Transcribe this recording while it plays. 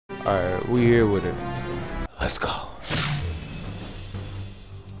Alright, we here with it. Let's go.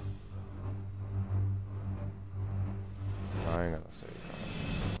 I ain't gonna say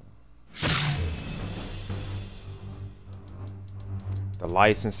that. The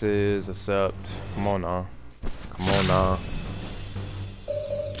licenses, accept. Come on now. Come on now.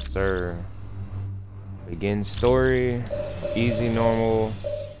 Sir. Begin story. Easy, normal.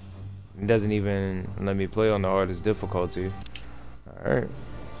 It doesn't even let me play on the hardest difficulty. Alright.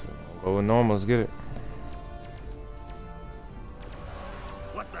 So go with normal, let's get it.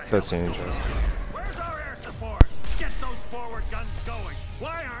 Cutscene intro. Where's our air support? Get those forward guns going.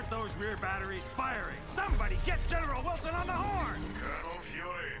 Why aren't those rear batteries firing? Somebody get General Wilson on the horn. Colonel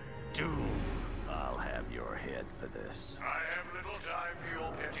Fury. Doom. I'll have your head for this. I have little time for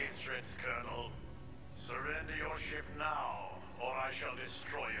your petty threats, Colonel. Surrender your ship now, or I shall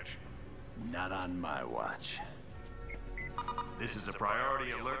destroy it. Not on my watch. This is a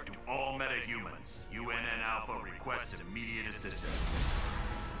priority alert to all metahumans. UNN Alpha requests immediate assistance.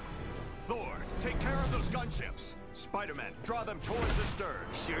 Thor, take care of those gunships. Spider-Man, draw them towards the stern.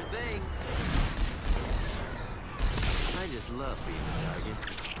 Sure thing. I just love being a target.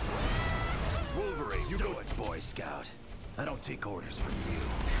 Wolverine, you Do go. it, Boy Scout. I don't take orders from you.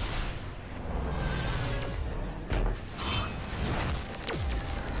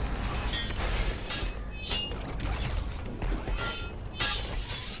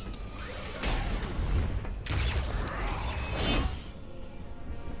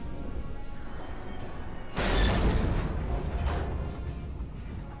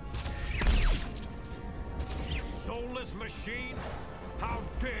 Soulless machine! How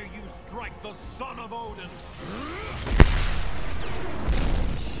dare you strike the son of Odin!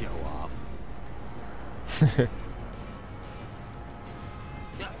 Show off.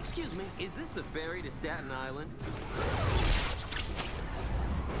 Excuse me, is this the ferry to Staten Island?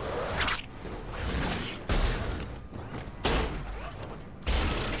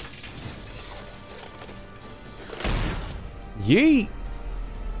 Yeet.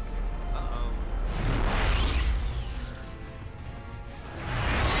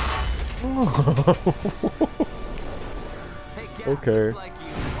 Hey, Cap, Okay. looks like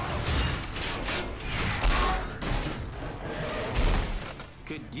you...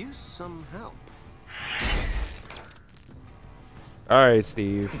 could use some help. Alright,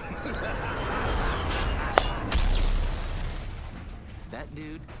 Steve. That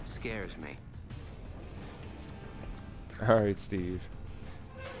dude scares me. Alright, Steve.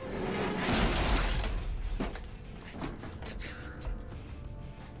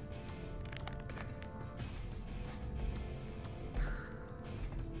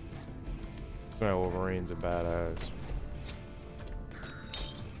 Man, Wolverine's a badass.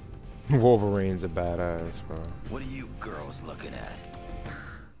 Wolverine's a badass, bro. What are you girls looking at?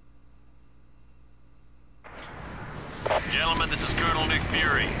 Gentlemen, this is Colonel Nick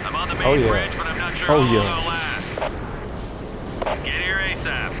Fury. I'm on the main Oh, yeah. bridge, but I'm not sure Oh, how long yeah. it'll last. Get here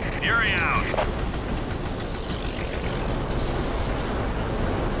ASAP. Fury out.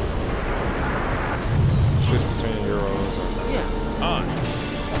 €15. Yeah. On.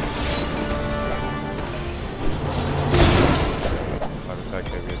 Light attack,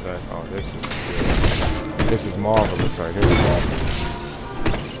 heavy attack. Oh, this is good. This is marvelous right here.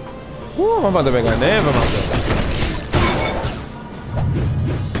 Woo, I'm about to make a name of myself.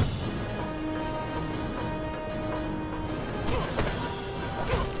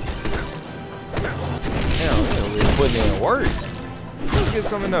 Damn, we're putting in work. Let's get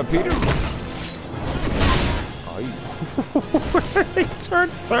some in there, Peter. Oh, you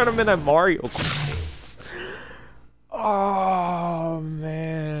turn him into Mario. Oh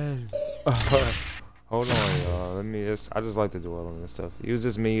man. Hold on, y'all. I just like to dwell on this stuff. Use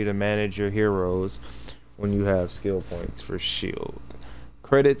this menu to manage your heroes when you have skill points for shield.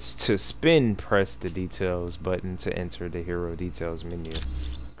 Credits to spin, press the details button to enter the hero details menu.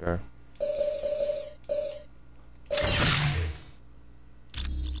 Okay.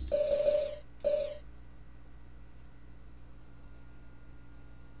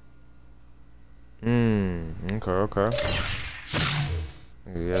 Okay.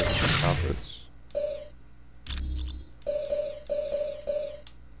 Yes, outfits.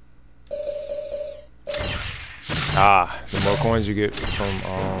 Ah, the more coins you get from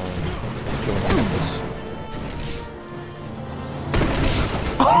killing enemies.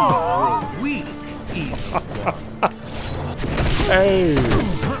 Oh, weak, evil one. Hey!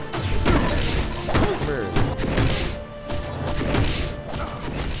 Come here.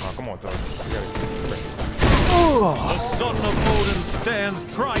 Oh, come on, Thor. You gotta get The son of Odin stands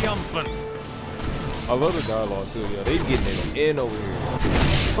triumphant. I love the dialogue too, yo. They getting it in over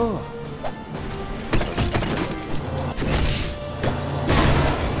here.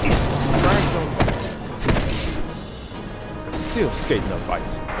 Still skating up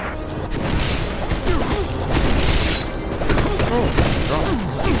ice.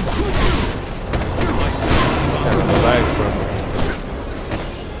 Relax, brother.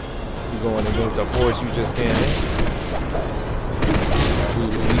 You going against a force you just can't hit. We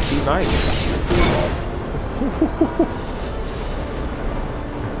too nice.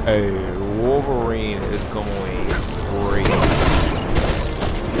 Hey, Wolverine is going great.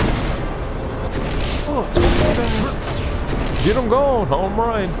 Oh, get him going, home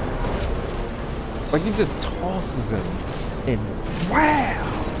run. Like he just tosses him, and wow,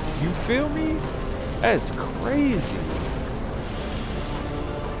 you feel me? That's crazy.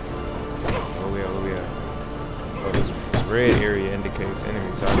 Where we at? Oh, this red area indicates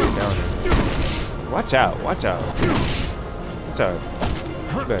enemies. So I'll get down there. Watch out, watch out. Watch out.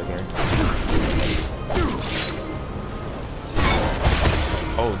 Get back here.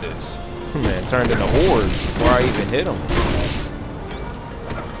 Hold this. Man, turned into hordes before I even hit him.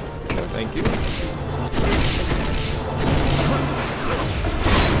 Yeah, thank you.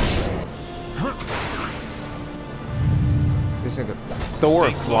 This nigga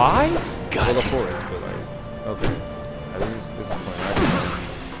Thor flies? Well, of course, but like, okay. This is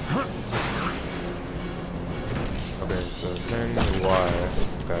fun. Okay, so send Y.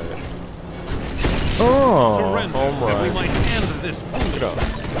 Got it. Oh, Surrender, home that we run. might end this Get up.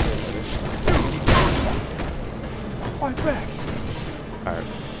 foolishness. Fight back. Alright,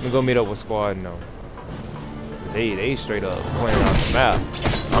 let me go meet up with squad now. They straight up playing out the map.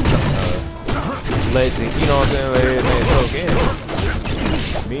 I'm trying to let the, you know what I'm saying, let everything soak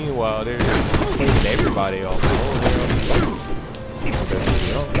in. Meanwhile, they're just hitting everybody off the whole damn. That's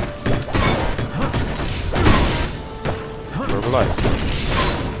what we on. Relax.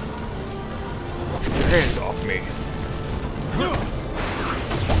 Get your hands off me.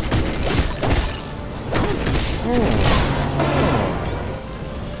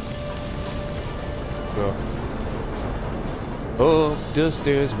 So, up the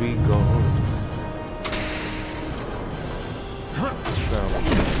stairs we go.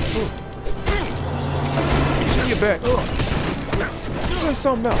 Get back. Try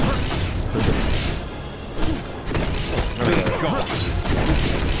something else.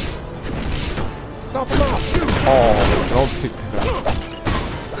 Stop him out. Oh, don't pick that up.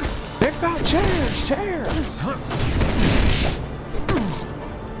 They've got chairs.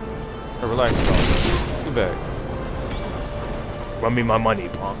 Hey, relax, bro. Get back. Run me my money,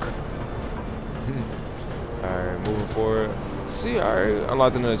 punk. Alright, moving forward. See, alright,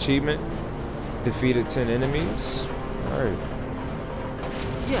 unlocked an achievement. Defeated 10 enemies. Alright.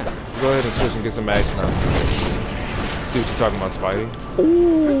 Yeah. Go ahead and switch and get some action out. See what you're talking about, Spidey.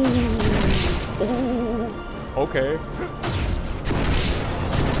 Ooh. Okay.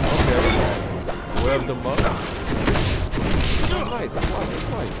 Okay. Web them up. Nice. It's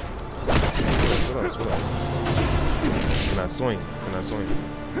light. What else? Can I swing?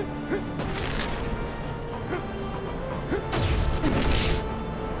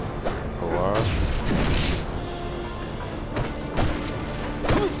 THOR.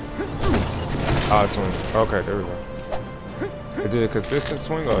 Ah, swing. Okay, there we go. Is it a consistent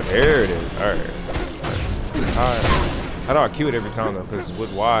swing? Oh, there it is. Alright. How do I cue it every time though? Because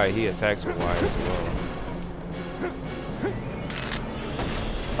with Y, he attacks with Y as well.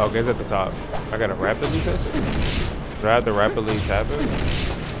 Okay, it's at the top. I gotta rapidly test it? Do I have to rapidly tap it?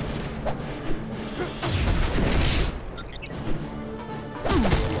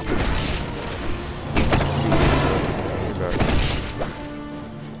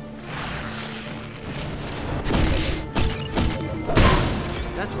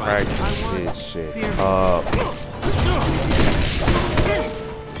 That's right. Practice I won. this shit Fear me. up.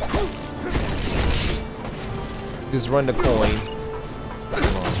 Just run the coin.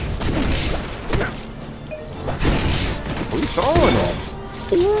 Come on. What are you throwing at?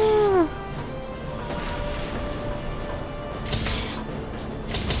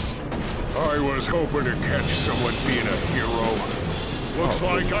 I was hoping to catch someone being a hero. Looks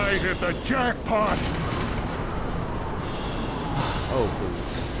like I hit the jackpot. Oh,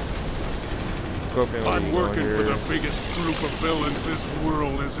 please. Scorpion, what are you I'm doing working here? for the biggest group of villains this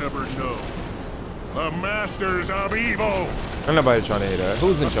world has ever known. The Masters of Evil! Ain't nobody trying to hit that.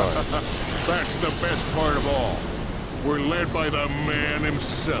 Who's in charge? That's the best part of all. We're led by the man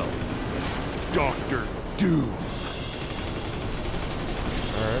himself, Dr. Doom.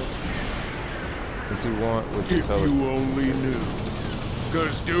 Alright. What you want with this If heli? you only knew.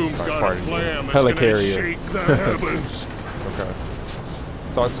 Cause Doom's got a pardon me. plan that's gonna Helicarrier. shake the heavens. Okay.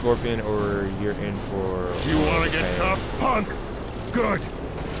 Talk Scorpion, or you're in for. You wanna get tough, punk? Good.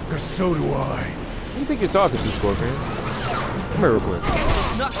 Cause so do I. Who do you think you're talking to, Scorpion? Come here real quick.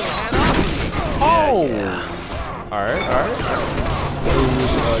 Knucklehead off of me. Oh! Alright. Maybe we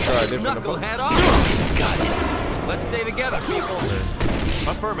should try a different approach. Knucklehead off. Got it. Let's stay together, people.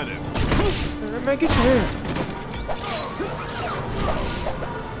 Affirmative. Man, get your hair.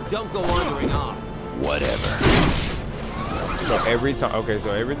 Don't go wandering off. Whatever. So every time,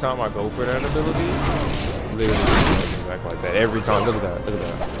 every time I go for that ability, literally back like that. Every time, look at that.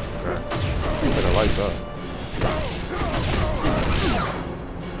 Right. But I like that.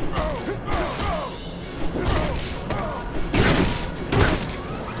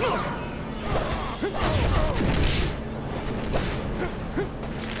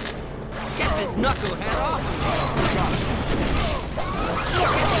 Get this knucklehead off of me.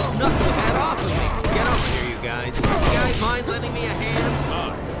 Get this knucklehead off of me. Get over here, you guys. You guys mind lending me a hand?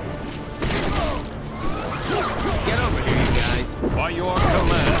 Get over here, you guys. By your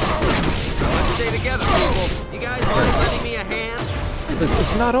command. Let's stay together, people. You guys mind lending me a hand?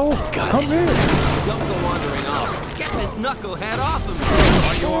 It's not over. Come here. Don't go wandering off. Get this knucklehead off of me.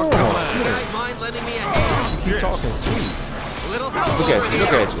 By your You command. guys mind lending me a hand? Keep talking sweet. A little help Look over at you. here.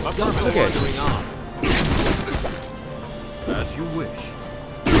 Look at you. Don't go Look at you. wandering off. As you wish.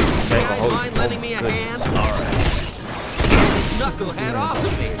 You guys mind lending me a hand? Alright. Get this knucklehead off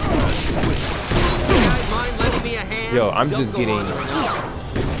of me. You guys mind lending me a hand? Yo, I'm Don't just go getting wandering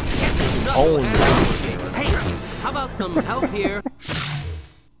off. Get this owned. knucklehead off of me. Hey, how about some help here?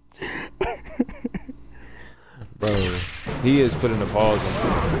 Bro, he is putting a pause on me.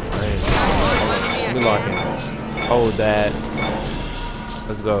 Let me lock in. Hold that.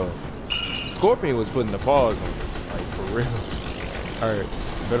 Let's go. Scorpion was putting the pause on me. Like, for real. Alright.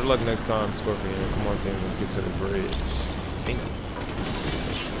 Better luck next time, Scorpion. Come on, team. Let's get to the bridge. Damn.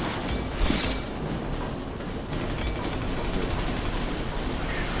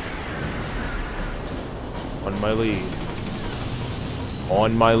 On my lead.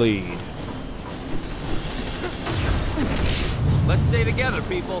 On my lead. Let's stay together,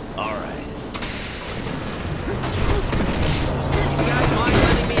 people. Alright. You guys mind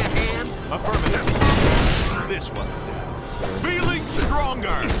lending me a hand? Affirmative. This one's down. Feeling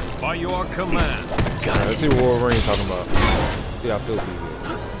stronger. By your command. Alright, let's see what Wolverine's talking about. See how filthy he is.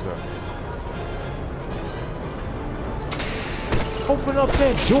 Let's go. Open up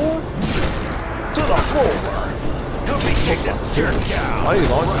that door to the floor. Help me take this jerk down. Why are you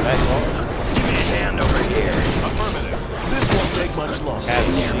launching that car? Give me a hand over here. Affirmative. This won't take much longer. Add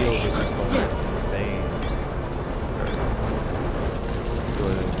the shield is just going insane. Go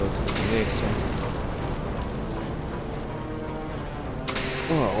ahead and go to this next one.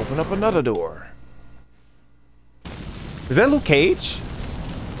 Oh, open up another door. Is that Luke Cage?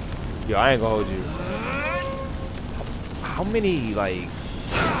 Yo, I ain't gonna hold you. How many, like,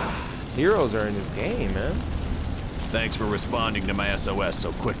 heroes are in this game, man? Thanks for responding to my SOS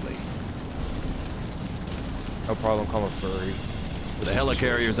so quickly. No problem, call him Furry. The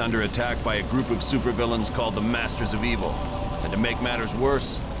helicarrier's under attack by a group of supervillains called the Masters of Evil. And to make matters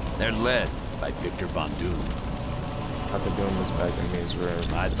worse, they're led by Victor Von Doom. I've been doing this back in Maze Rare.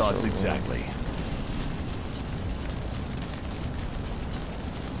 My thoughts exactly.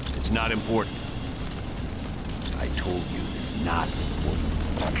 It's not important. I told you it's not important.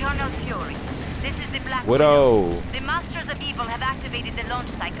 Colonel Fury, this is the Black Widow. The Masters of Evil have activated the launch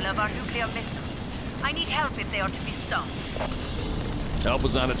cycle of our nuclear missiles. I need help if they are to be stopped. Help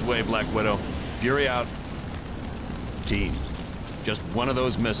is on its way, Black Widow. Fury out. Team, just one of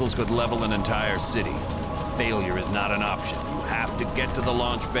those missiles could level an entire city. Failure is not an option. You have to get to the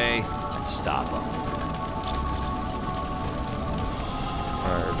launch bay and stop them.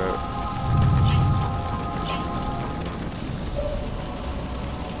 Alright, but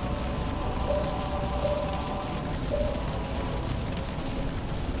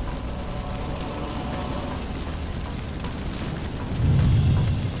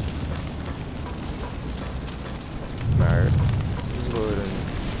alright. Let's go ahead and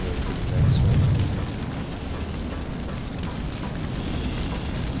go to the next one.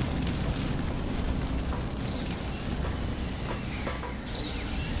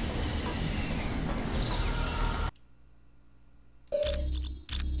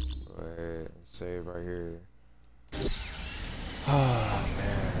 Go ahead and save right here. Oh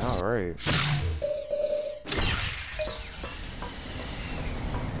man, alright.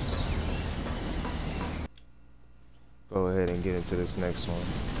 Go ahead and get into this next one.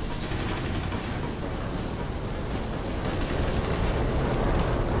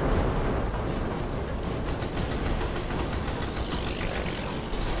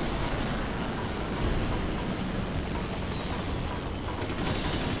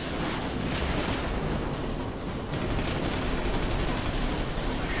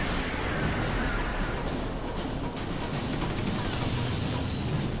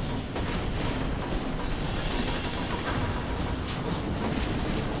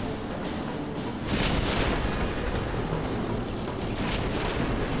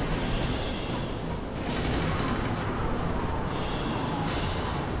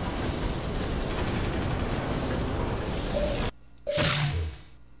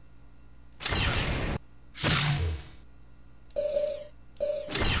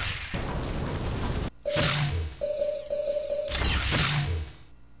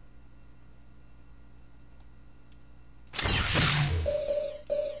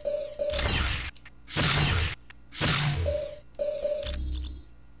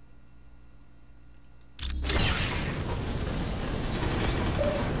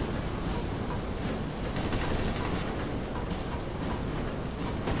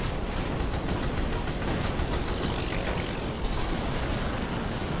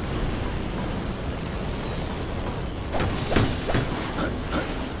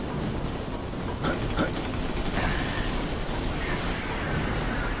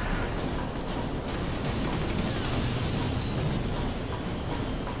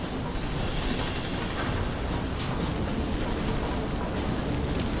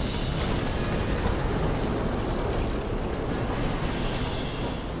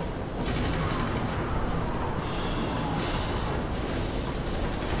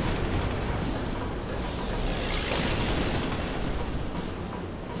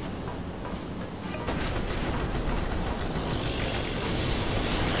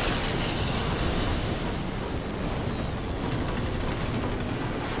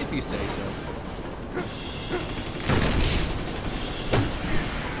 you say so.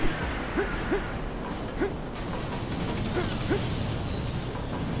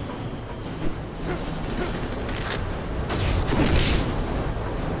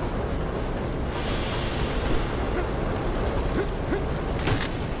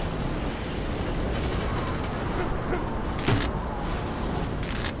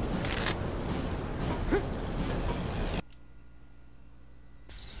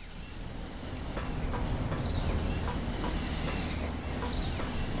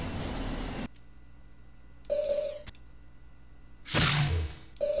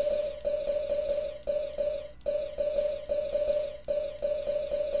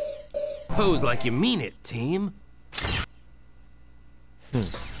 Pose like you mean it, team.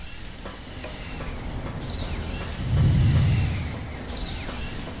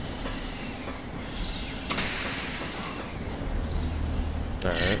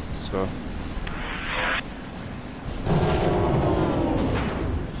 Alright, let's go.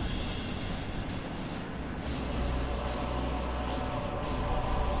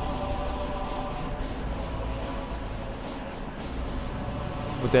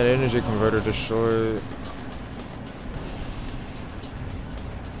 With that energy converter destroyed.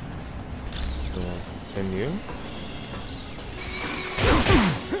 Continue.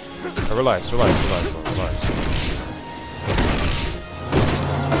 Relax. Tell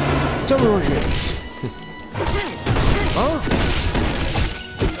me where he is. Huh?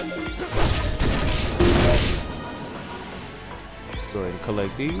 Go ahead and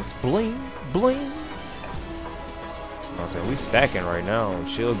collect these. Bling, bling. I'm saying we stacking right now on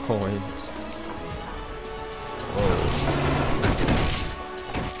shield coins. Whoa.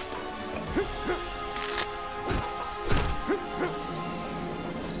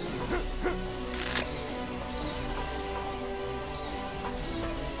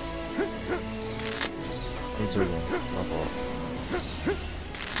 My fault.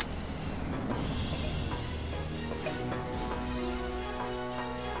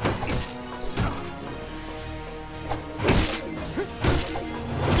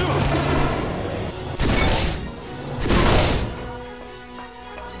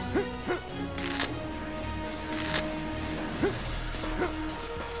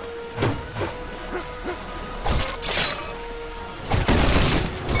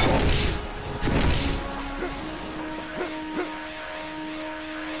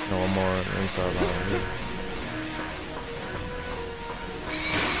 One more inside line here.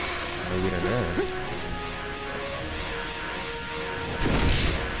 Maybe in there.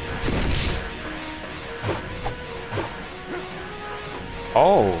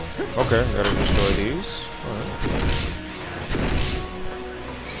 Oh, okay. Gotta destroy these. Alright.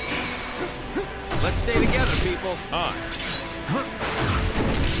 Let's stay together, people.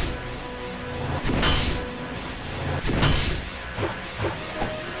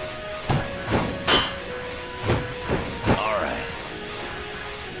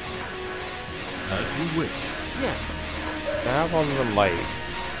 Wish. Yeah. Have on the light.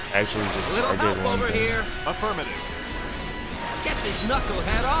 Actually, just a little help over thing. here. Affirmative. Get this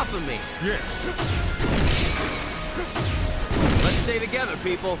knucklehead off of me. Yes. Let's stay together,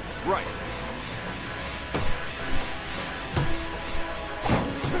 people. Right.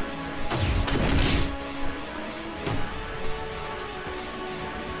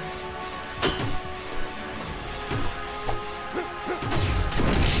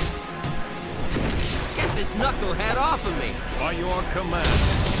 Knucklehead off of me! By your command.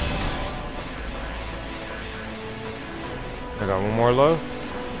 I got one more left.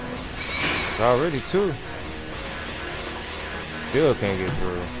 Already two. Still can't get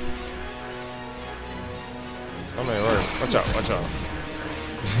through. That may work. Watch out, watch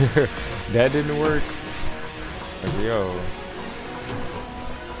out. That didn't work. Like, yo.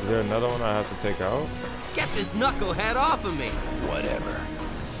 Is there another one I have to take out? Get this knucklehead off of me! Whatever.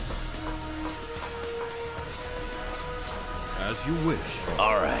 As you wish.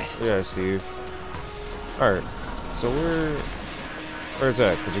 Alright. Yeah, Steve. Alright. So where's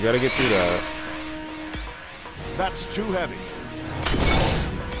that? Because you gotta get through that. That's too heavy.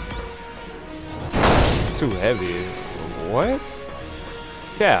 Too heavy. What?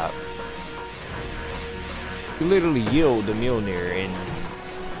 Cap. You literally yelled the Mjolnir and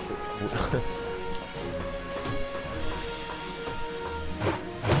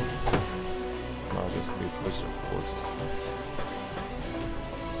I'll just be pushing towards it.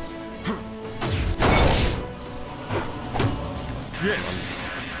 Yes.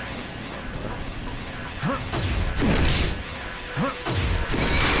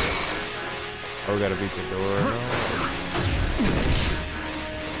 Oh, we gotta beat the door.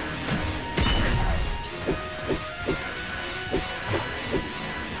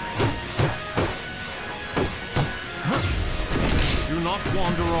 not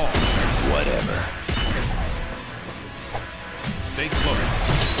wander off. Whatever. Stay close.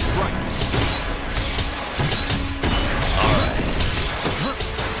 Right. Alright.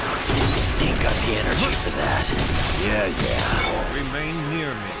 Ain't got the energy for that. Yeah. Remain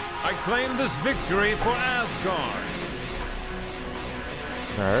near me. I claim this victory for Asgard.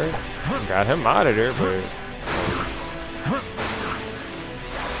 Alright. Got him out of there, but...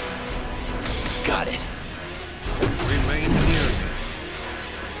 Got it. Remain near me.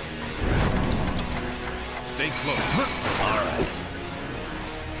 Stay close. Alright.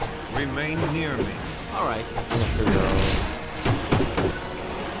 Remain near me. Alright.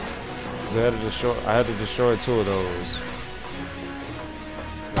 I had to destroy 2 of those.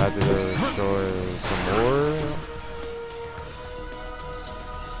 I had to destroy some more.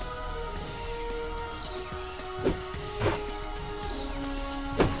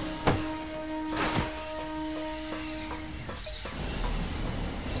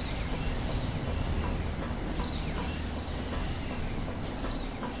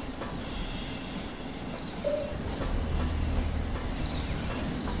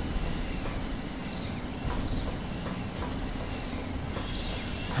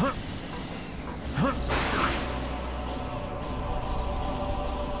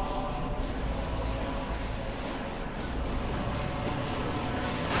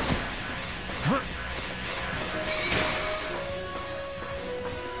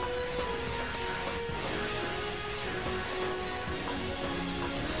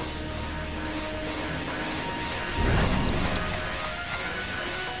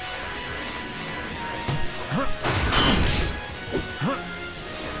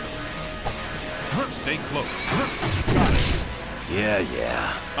 Stay close.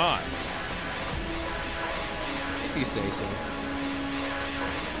 Yeah. Aye. If you say so.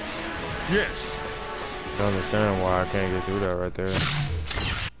 Yes. I don't understand why I can't get through that right there.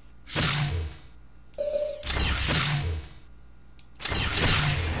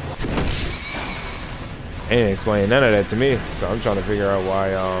 They didn't explain none of that to me, so I'm trying to figure out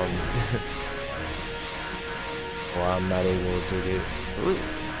why why I'm not able to get through.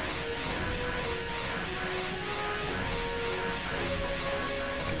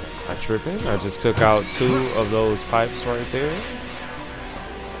 I tripping? I just took out 2 of those pipes right there.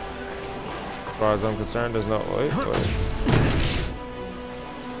 As far as I'm concerned, there's no wait.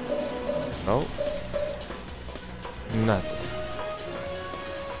 Nope. Nothing.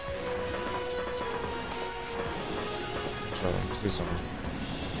 Do something.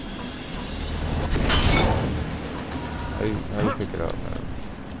 How you pick it up, man?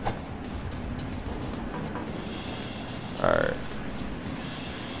 Alright.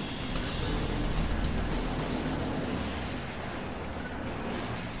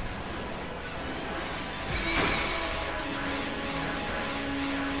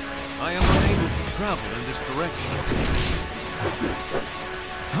 I am unable to travel in this direction.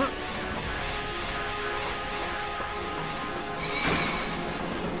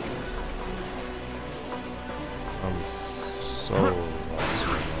 So lost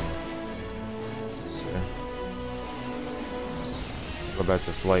right now. Go back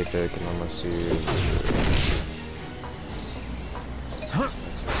to flight deck and I'm gonna see.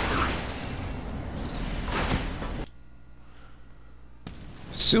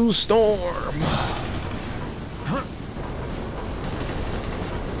 Sue Storm.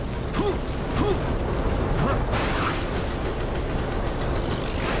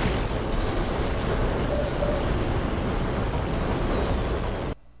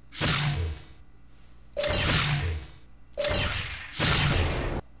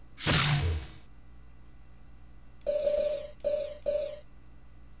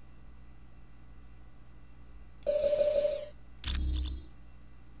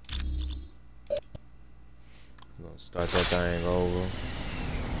 Start that thing over.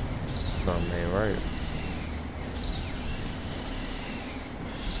 Something ain't right.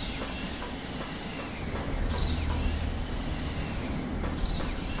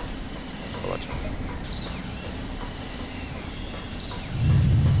 Watch out.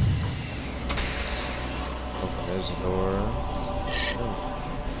 Open this door.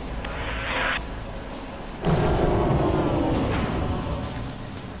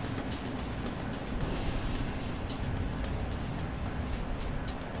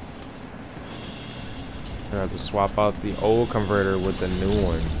 I have to swap out the old converter with the new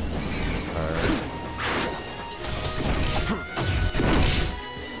one. Alright.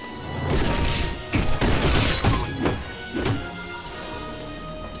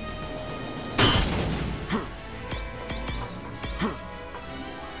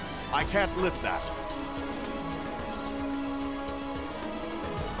 I can't lift that.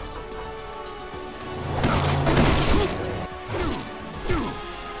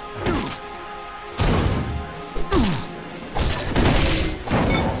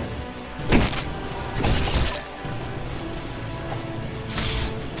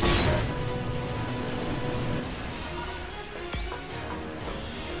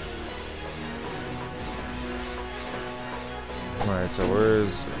 so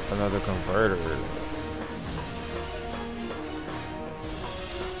where's another converter?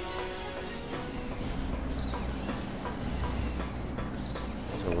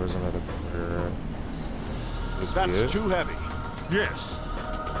 So where's another converter at? This That's good? too heavy. Yes.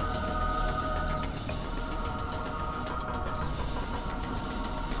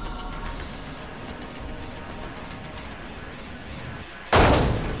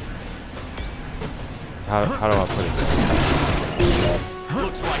 How do I put it there?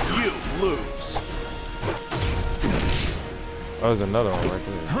 Looks like you lose. Oh, there's another one right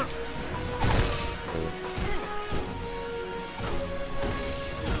there.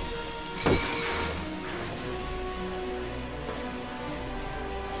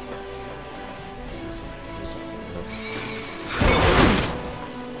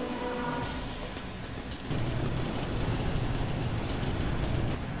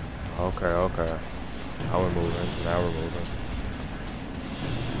 Okay. Now we're moving.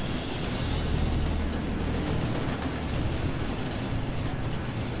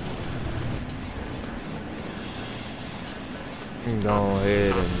 Go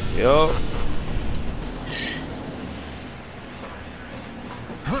ahead and yup.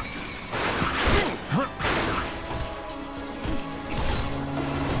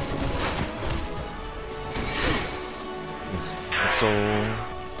 So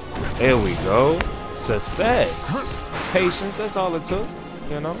there we go. Success. Patience, that's all it took,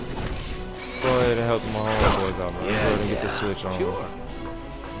 you know? Go ahead and help my homeboys out, man. Let's go ahead and get the switch on. Sure.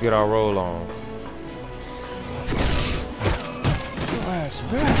 Get our roll on. Ass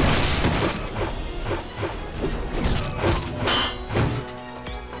back.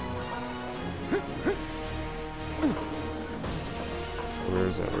 Where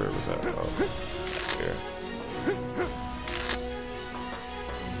is that? Oh, here.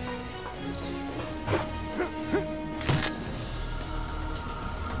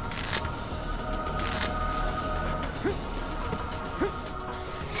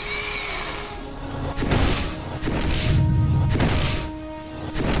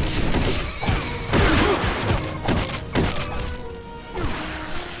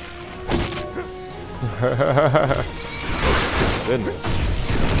 Goodness.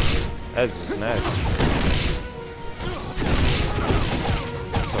 That's just nasty.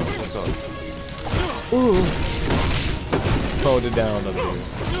 What's up? Ooh. Hold it down up here.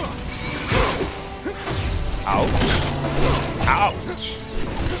 Ouch.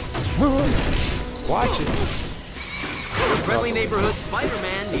 Watch it. Your friendly neighborhood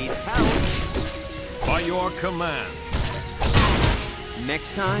Spider-Man needs help. By your command.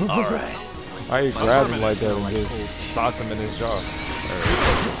 Next time? Alright. Why you grab him like that and just sock him in his jaw?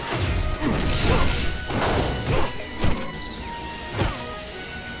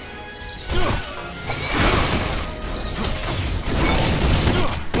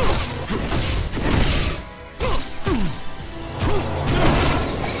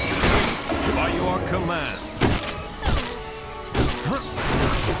 By your command.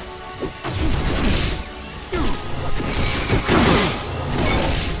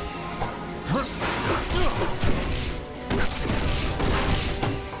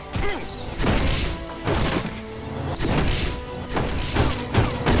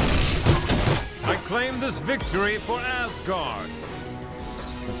 Claim this victory for Asgard.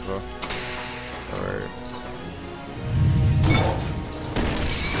 Let's go. Alright.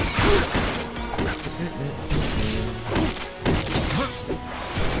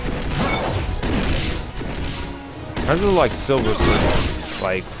 That looks like Silver Surfer.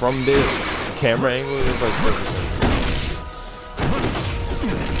 Like from this camera angle, it looks like Silver Surfer.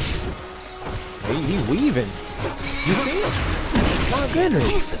 He weaving. You see it? My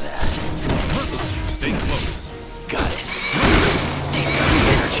goodness. Stay close. Got it. Ain't got the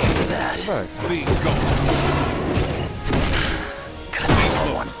energy for that. Be gone. Cut me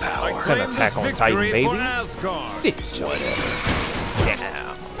one power. It's an Attack on Titan, baby. Sick. Whatever.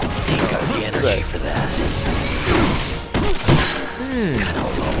 Down. Ain't got the energy for that. Kinda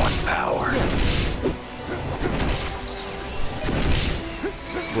low on power.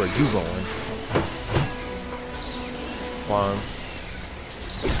 Where are you going? Climb.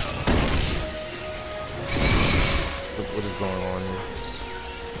 What is going on here?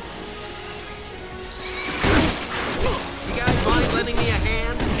 You guys mind lending me a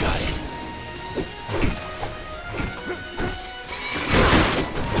hand? Got it.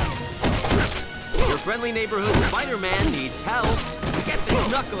 Your friendly neighborhood Spider-Man needs help. Get this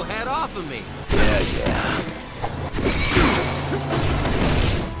knucklehead off of me. Yeah.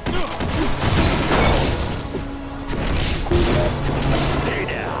 Stay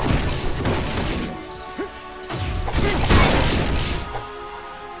down.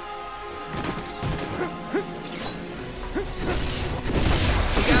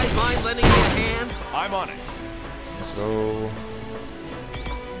 I'm on it. Let's go.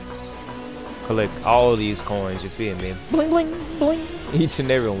 Collect all these coins, you feel me? Bling, bling, bling. Each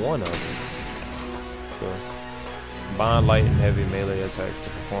and every one of them. Let's go. Combine light and heavy melee attacks to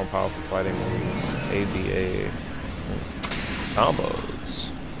perform powerful fighting moves. ABA. Combos.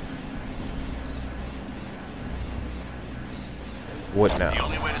 What now? The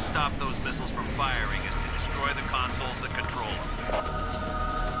only way to stop those missiles from firing is to destroy the consoles that control them.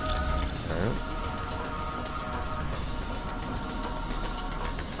 Alright.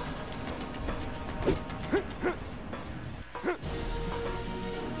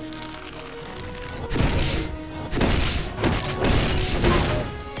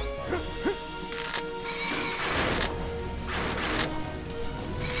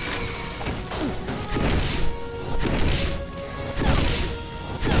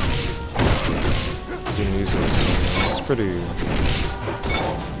 It's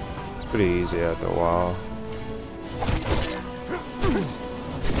pretty easy after a while.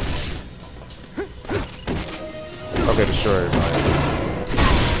 Okay, destroy everybody.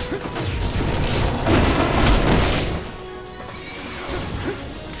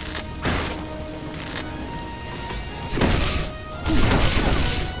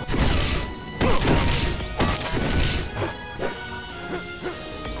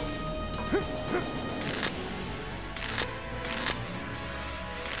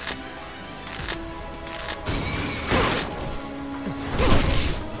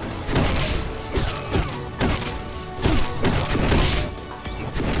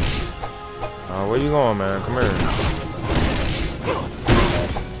 Where you going, man? Come here.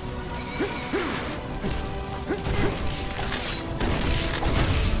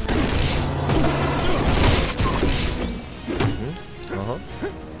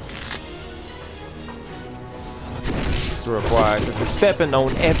 It's required to be stepping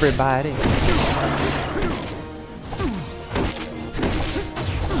on everybody.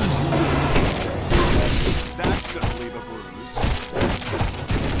 That's gonna leave a bruise.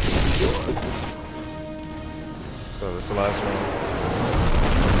 So this is the last one.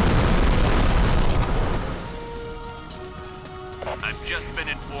 I've just been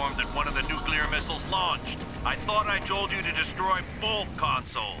informed that one of the nuclear missiles launched. I thought I told you to destroy both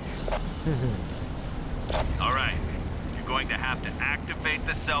consoles. All right. You're going to have to activate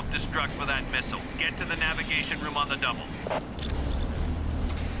the self-destruct for that missile. Get to the navigation room on the double.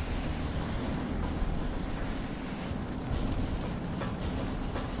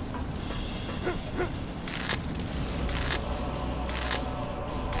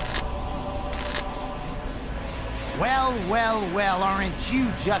 Well, aren't you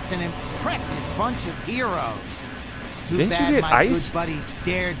just an impressive bunch of heroes? Too Didn't you bad get my iced? good buddies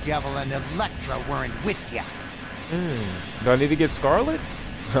Daredevil and Elektra weren't with ya. Do I need to get Scarlet?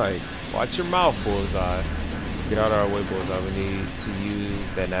 Like, watch your mouth, Bullseye. Get out of our way, Bullseye. We need to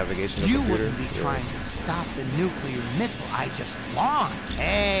use that navigation You computer. wouldn't be trying to stop the nuclear missile I just launched.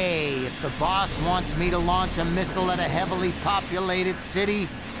 Hey, if the boss wants me to launch a missile at a heavily populated city,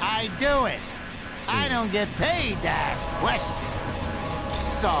 I do it. I don't get paid to ask questions.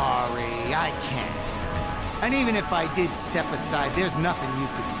 Sorry, I can't. And even if I did step aside, there's nothing you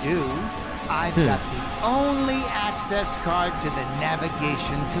could do. I've got the only access card to the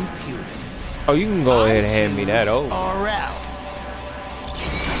navigation computer. Oh, you can go ahead and hand me that over. Or else.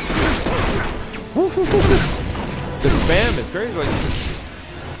 The spam is crazy. Like, you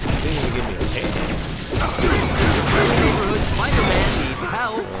didn't even give me a chance. Neighborhood Spider-Man needs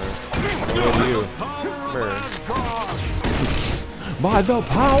help. What are you? By the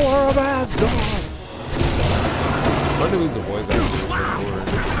power of Asgard! I wonder who's the voice actor for.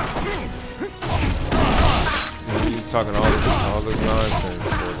 He's talking all this nonsense.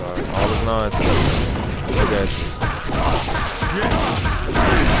 All this nonsense. Look at you.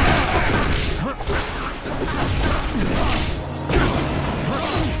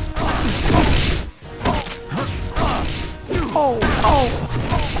 Oh!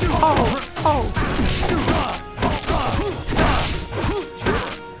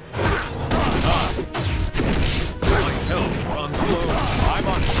 I'm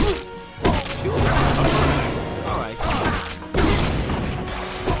on it. All right.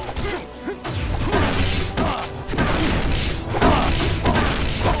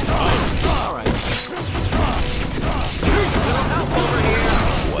 All right. Little help over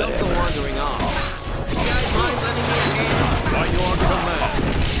here. Don't go wandering off. You guys mind lending me a hand? Why you on command?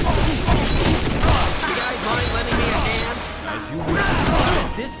 You guys mind lending me a hand? As you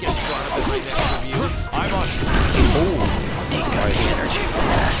wish. This gets brought up in my next review. I'm on it. Energy for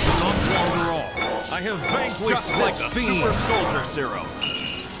that. Not longer all. I have vanquished Just like this super soldier serum.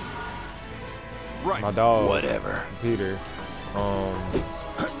 my dog. Whatever. Peter.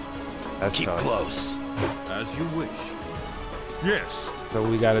 That's Keep tough. close. As you wish. Yes. So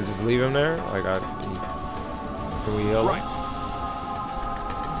we gotta just leave him there? Like, can we heal him? Right.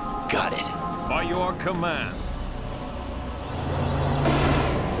 Got it. By your command.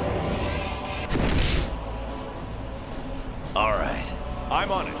 All right.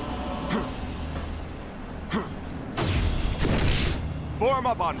 I'm on it. Form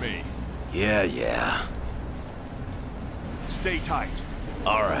up on me. Yeah. Stay tight.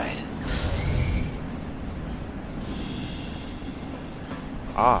 All right.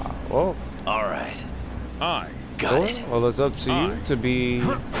 Ah, well. All right. Aye. Got it. Well, it's up to you to be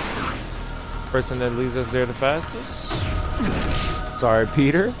the person that leads us there the fastest. Sorry,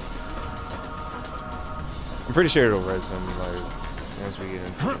 Peter. I'm pretty sure it'll res him, like, once we get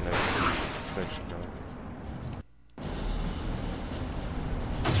into the next section.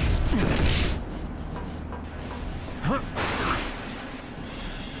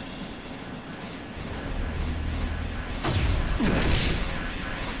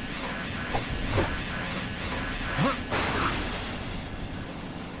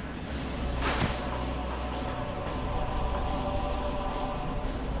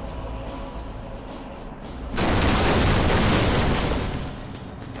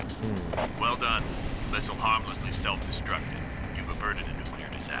 Well done. Missile harmlessly self-destructed. You've averted a nuclear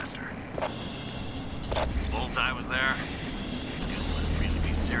disaster. Bullseye was there. You must really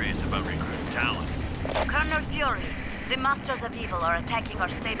be serious about recruiting talent. Colonel Fury, the Masters of Evil are attacking our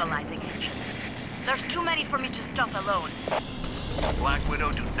stabilizing engines. There's too many for me to stop alone. Black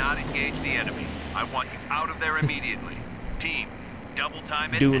Widow, do not engage the enemy. I want you out of there immediately. Team, double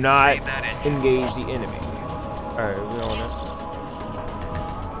time it Do and not save that engine. engage the enemy. Alright, we on it.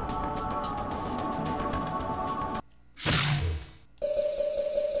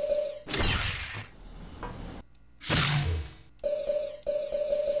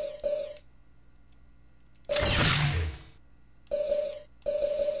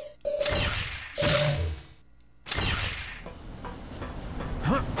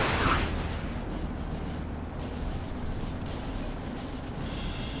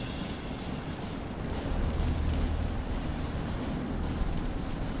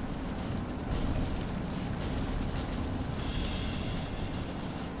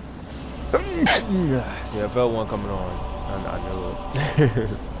 See, I felt one coming on. I knew it.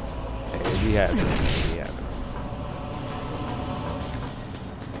 Hey, we have it. We have it.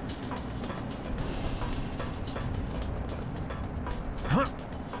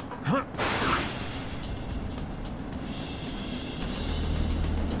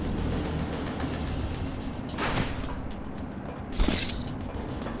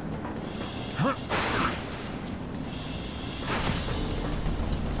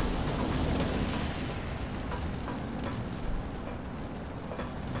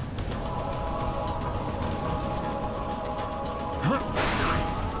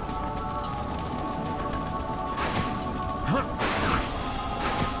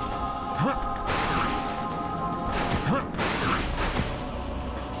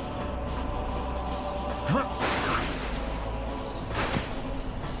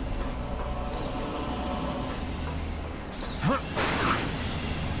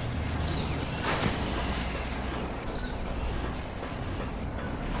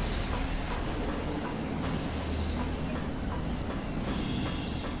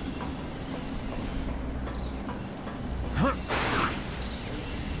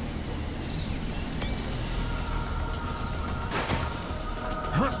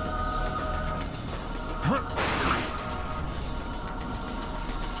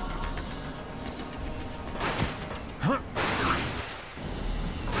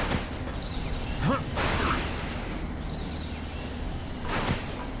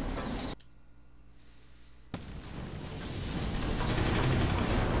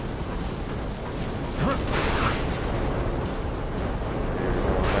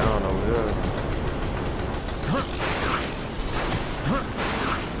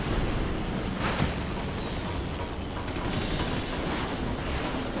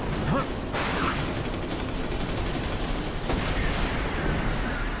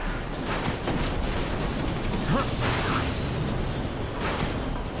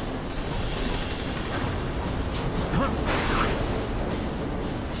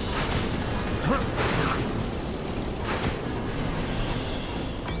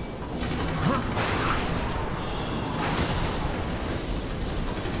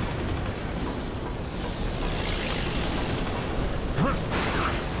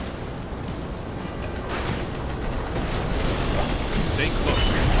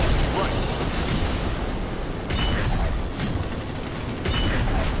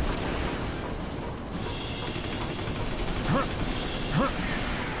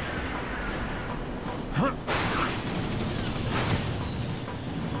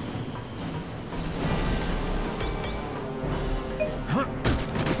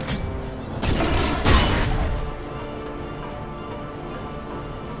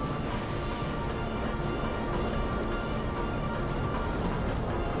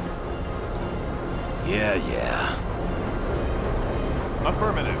 Yeah, yeah.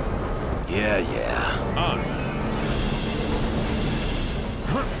 Affirmative. Yeah, yeah. On.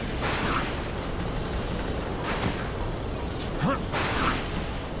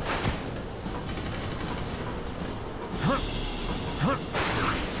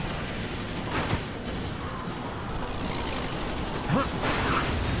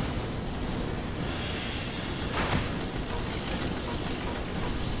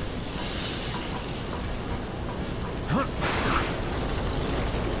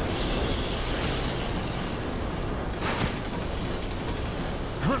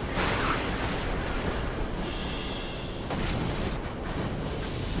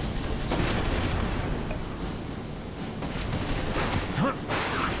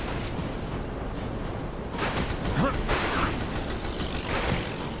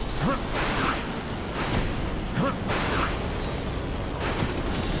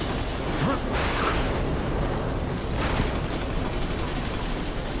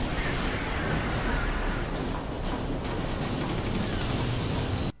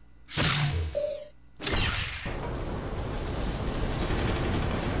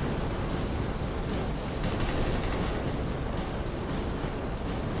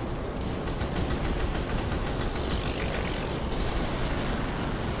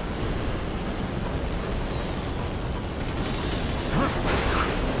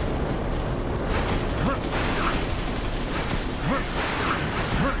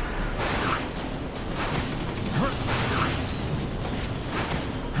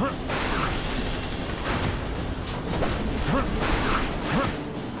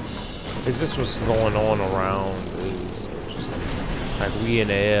 Is this what's going on around? Is just like we in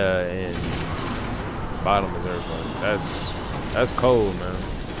the air and bottom is everybody. That's cold, man.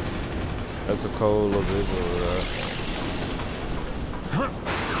 That's a cold little visual.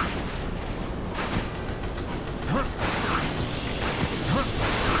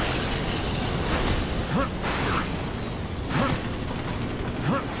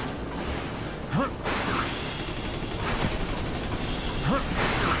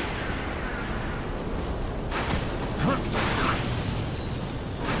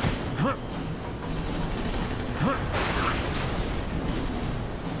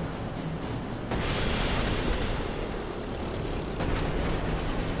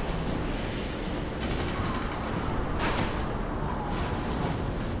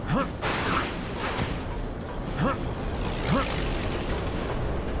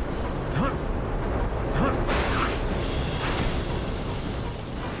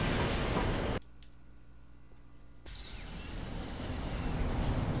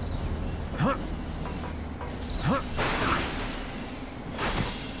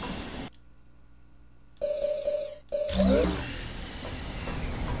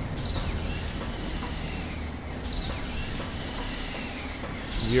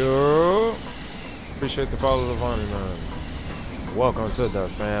 Yo, appreciate the follow, Levani, man. Welcome to the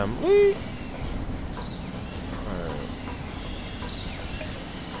family.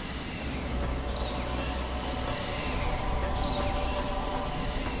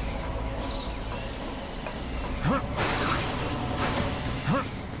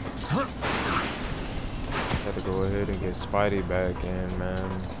 Had to go ahead and get Spidey back in,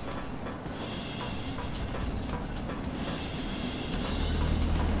 man.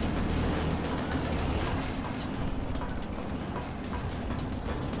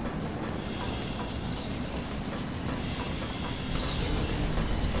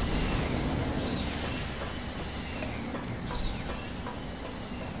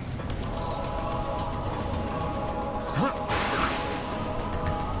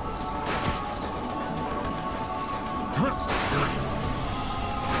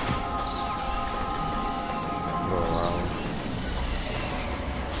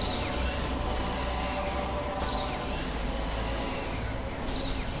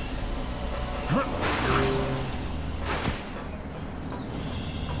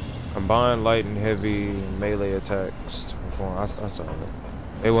 Combined light and heavy melee attacks. I saw it.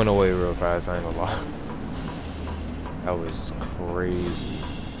 It went away real fast, I ain't gonna lie. That was crazy.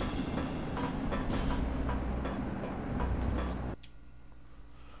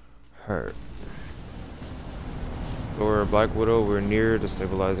 Hurt. Thor, Black Widow, we're near the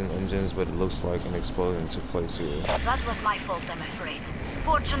stabilizing engines, but it looks like an explosion took place here. That was my fault, I'm afraid.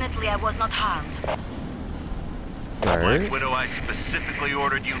 Fortunately, I was not harmed. Black Widow, I specifically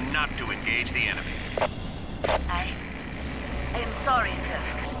ordered you not to engage the enemy. I am sorry, sir.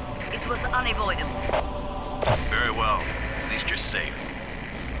 It was unavoidable. Very well. At least you're safe.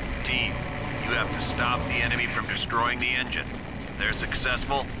 Team, you have to stop the enemy from destroying the engine. If they're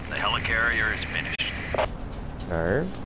successful, the helicarrier is finished. Alright.